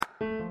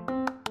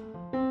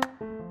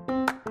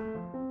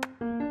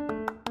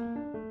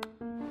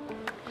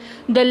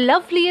The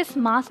loveliest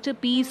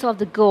masterpiece of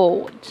the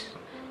god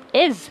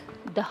is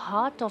the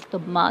heart of the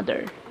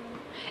mother.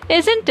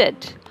 Isn't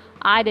it?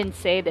 I didn't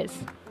say this.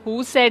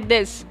 Who said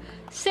this?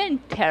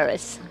 Saint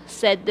Terence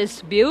said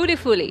this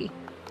beautifully.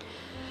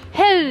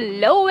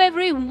 Hello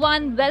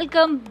everyone,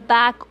 welcome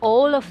back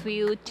all of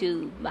you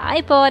to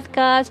my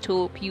podcast.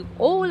 Hope you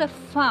all are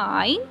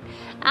fine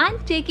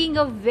and taking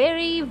a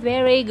very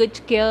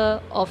good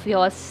care of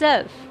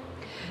yourself.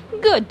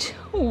 Good,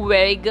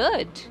 very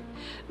good.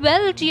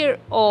 Well, dear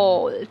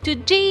all,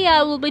 today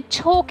I will be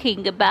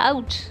talking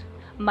about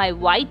my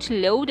White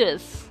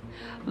Lotus.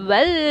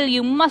 Well,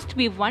 you must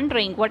be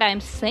wondering what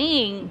I'm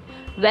saying.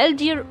 Well,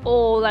 dear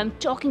all, I'm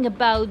talking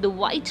about the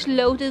White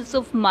Lotus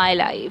of my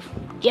life.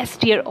 Yes,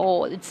 dear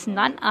all, it's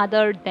none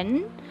other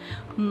than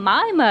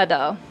my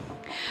mother.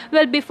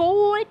 Well,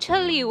 before I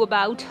tell you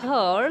about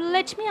her,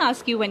 let me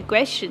ask you one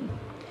question.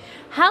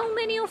 How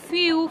many of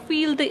you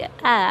feel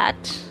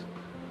that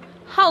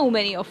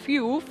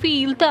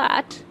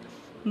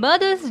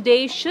Mother's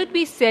Day should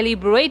be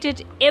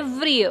celebrated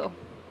every year?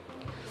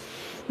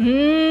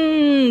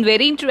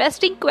 Very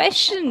interesting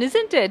question,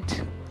 isn't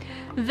it?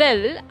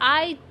 Well,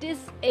 I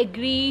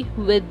disagree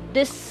with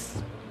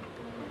this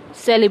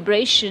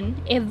celebration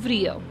every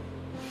year.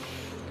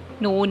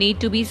 No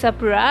need to be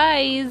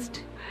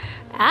surprised,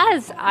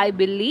 as I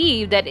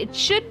believe that it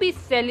should be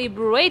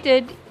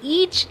celebrated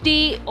each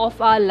day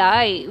of our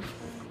life.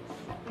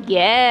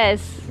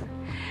 Yes.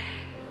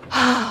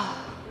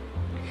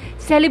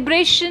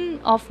 Celebration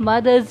of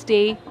Mother's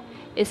Day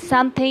is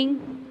something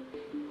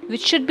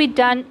which should be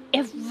done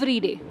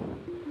every day.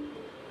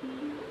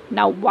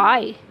 Now,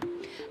 why?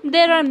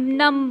 There are a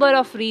number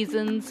of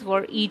reasons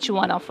for each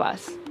one of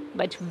us,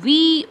 but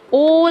we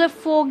all are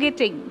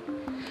forgetting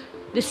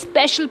the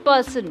special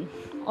person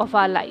of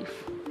our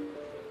life,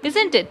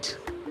 isn't it?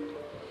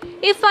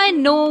 If I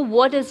know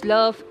what is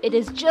love, it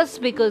is just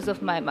because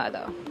of my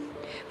mother.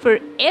 For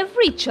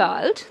every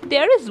child,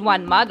 there is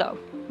one mother,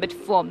 but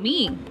for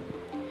me,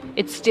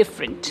 it's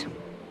different.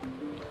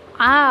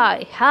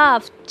 I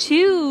have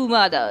two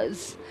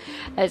mothers,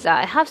 as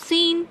I have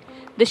seen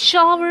the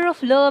shower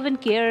of love and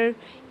care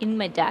in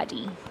my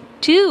daddy.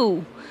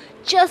 Two,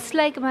 just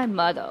like my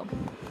mother.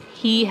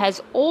 He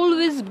has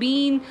always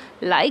been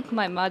like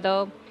my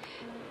mother.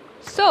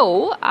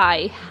 So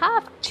I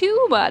have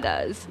two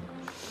mothers.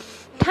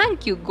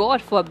 Thank you,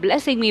 God, for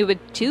blessing me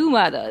with two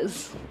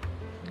mothers.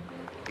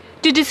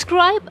 To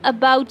describe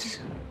about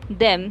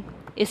them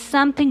is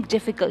something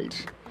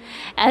difficult,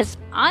 as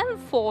I'm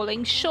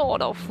falling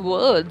short of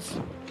words.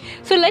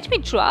 So let me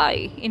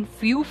try in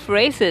few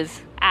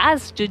phrases,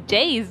 as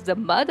today is the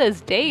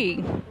Mother's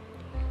Day.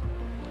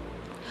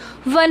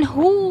 One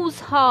whose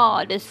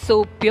heart is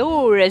so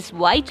pure as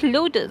White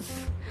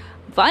Lotus.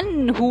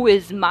 One who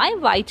is my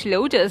White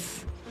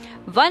Lotus.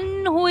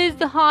 One who is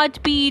the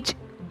heartbeat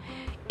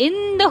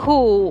in the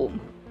home.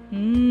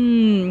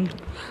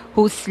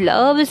 Whose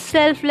love is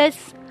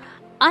selfless,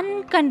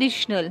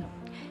 unconditional,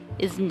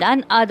 is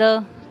none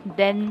other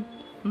than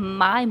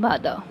my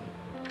mother.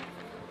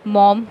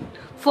 Mom,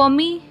 for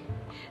me,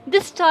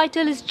 this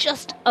title is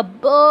just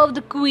above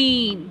the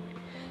Queen.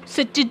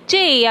 So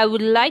today I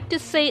would like to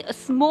say a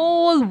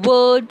small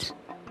word.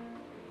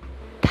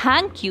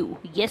 Thank you.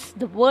 Yes,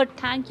 the word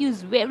thank you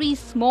is very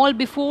small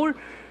before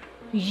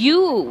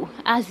you,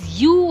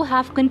 as you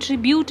have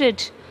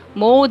contributed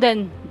more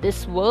than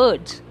this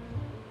word.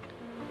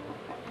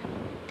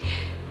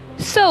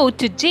 So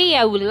today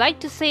I would like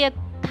to say a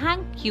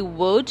thank you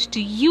word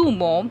to you,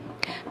 Mom.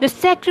 The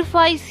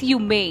sacrifice you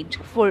made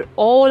for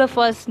all of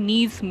us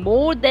needs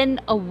more than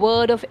a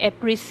word of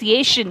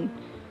appreciation.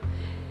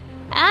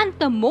 And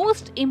the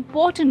most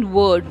important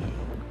word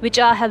which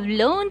I have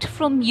learned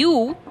from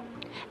you,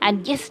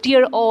 and yes,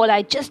 dear all,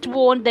 I just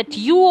want that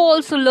you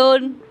also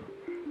learn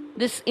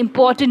this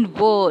important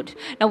word.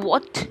 Now,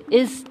 what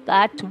is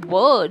that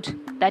word?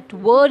 That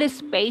word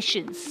is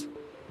patience.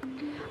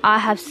 I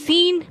have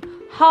seen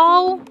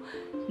how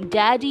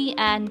Daddy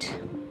and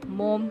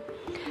Mom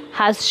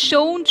has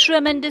shown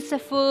tremendous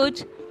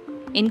effort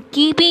in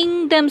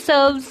keeping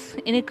themselves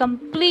in a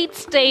complete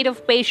state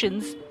of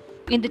patience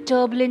in the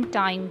turbulent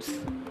times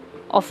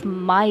of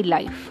my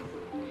life.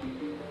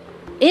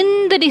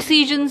 In the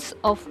decisions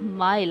of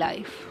my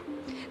life,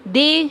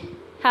 they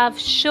have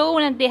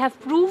shown and they have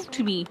proved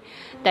to me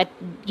that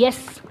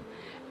yes,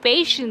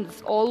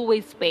 patience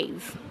always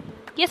pays.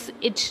 Yes,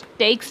 it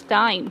takes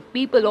time.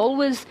 People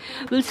always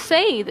will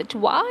say that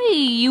why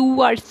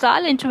you are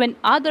silent when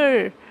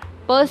other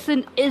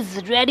person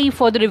is ready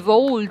for the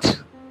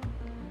revolt.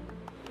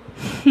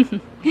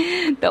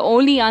 The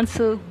only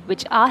answer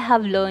which I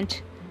have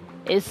learned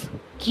is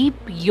keep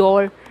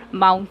your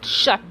mouth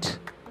shut,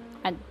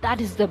 and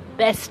that is the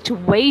best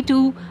way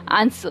to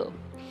answer.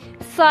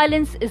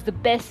 Silence is the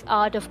best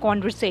art of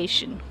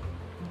conversation.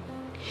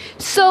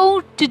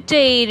 So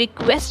today,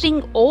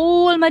 requesting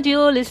all my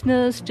dear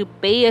listeners to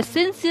pay a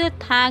sincere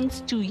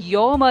thanks to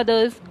your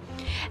mothers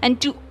and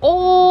to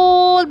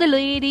all the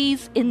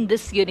ladies in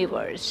this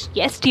universe.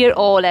 Yes, dear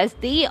all, as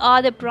they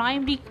are the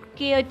primary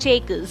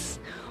caretakers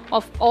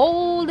of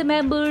all the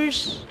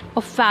members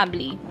of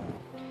family.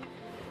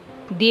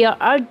 They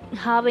are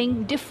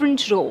having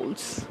different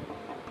roles.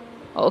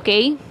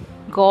 Okay?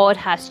 God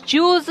has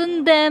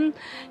chosen them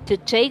to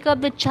take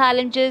up the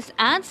challenges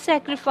and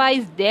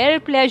sacrifice their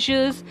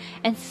pleasures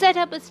and set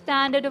up a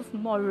standard of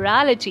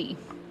morality.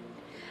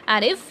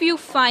 And if you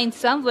find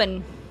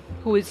someone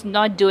who is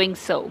not doing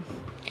so,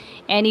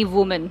 any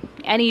woman,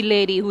 any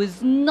lady who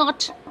is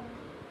not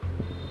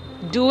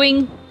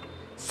doing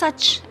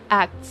such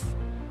acts,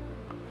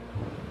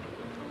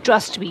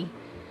 trust me,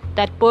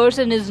 that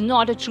person is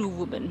not a true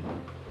woman.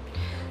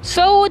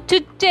 So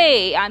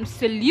today I'm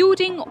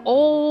saluting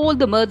all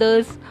the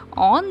mothers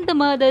on the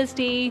Mother's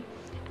Day,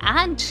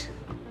 and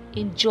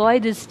enjoy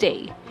this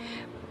day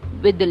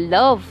with the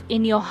love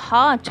in your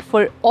heart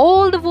for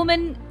all the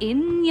women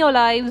in your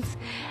lives,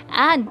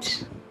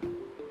 and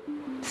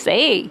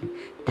say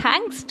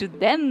thanks to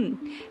them.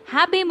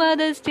 Happy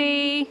Mother's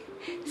Day.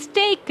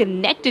 Stay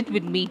connected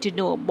with me to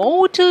know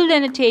more. Till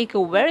then, take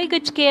a very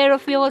good care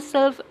of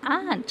yourself,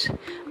 and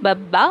bye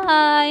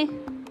bye.